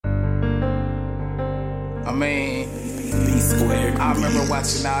I mean, B squared. I remember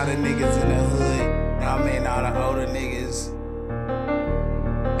watching all the niggas in the hood. I mean, all the older niggas.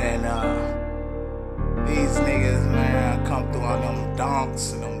 And these niggas, man, come through on them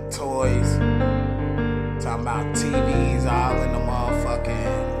donks and them toys. Talking about TVs all in the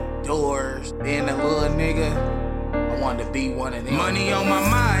motherfucking doors. Being a little nigga, I wanted to be one of them. Money on my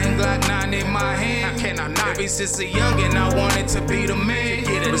mind, Glock 9 in my hand. How can I not? Ever since a youngin', I wanted to be the man.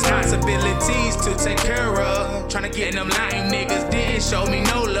 Get responsibilities to take care of. Tryna get them lying niggas didn't show me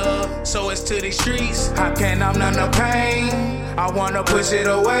no love. So it's to the streets. How can I numb the pain? I wanna push it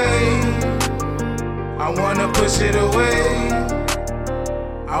away. I wanna push it away.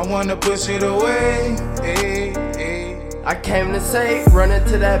 I wanna push it away. Hey, hey. I came to say, running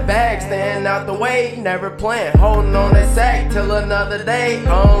to that bag, staying out the way, never playing, holding on that sack till another day.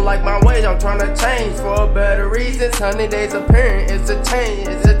 I don't like my ways, I'm trying to change for a better reason. 100 days appearing, it's a change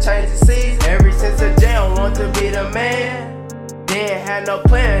of season. Ever since the jail, want to be the man. Didn't have no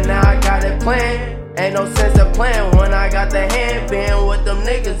plan, now I got it planned. Ain't no sense of playing when I got the hand. Being with them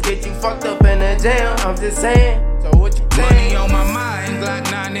niggas get you fucked up in the jail. I'm just saying, so what you think? Money on my mind, Glock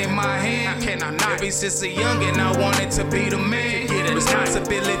 9 in my hand. How can I not? Ever since a youngin', I wanted to be the man. Get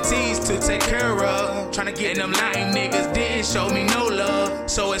responsibilities to take care of. Tryna get them lying niggas didn't show me no love.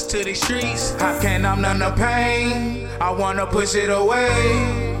 So it's to the streets. How can I numb the pain? I wanna push it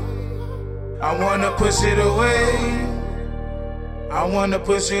away. I wanna push it away. I wanna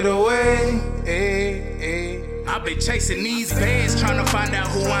push it away. Hey, hey. I've been chasing these bags, trying to find out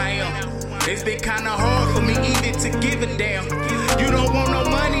who I am. It's been kinda hard for me even to give a damn. You don't want no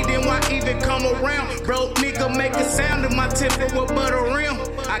money, then why even come around? Broke nigga make a sound in my temper with butter rim.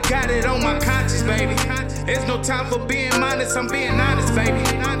 I got it on my conscience, baby. There's no time for being modest, I'm being honest, baby.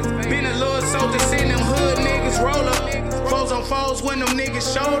 Been a little soldier, seen them hood niggas roll up. Foes on foes when them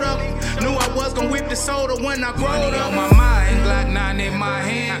niggas showed up. Knew I was gon' whip the soda when I growed up. On my mind, Glock 9 in my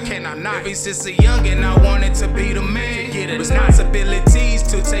hand. How can I not? Ever since a youngin', I wanted to be the man. Get responsibilities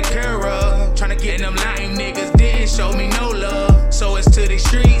to take care of. Tryna get them lying niggas didn't show me no love. So it's to the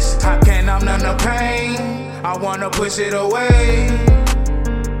streets. How can I numb the pain? I wanna push it away.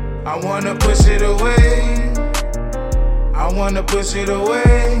 I wanna push it away. I wanna push it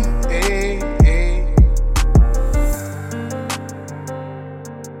away. Hey.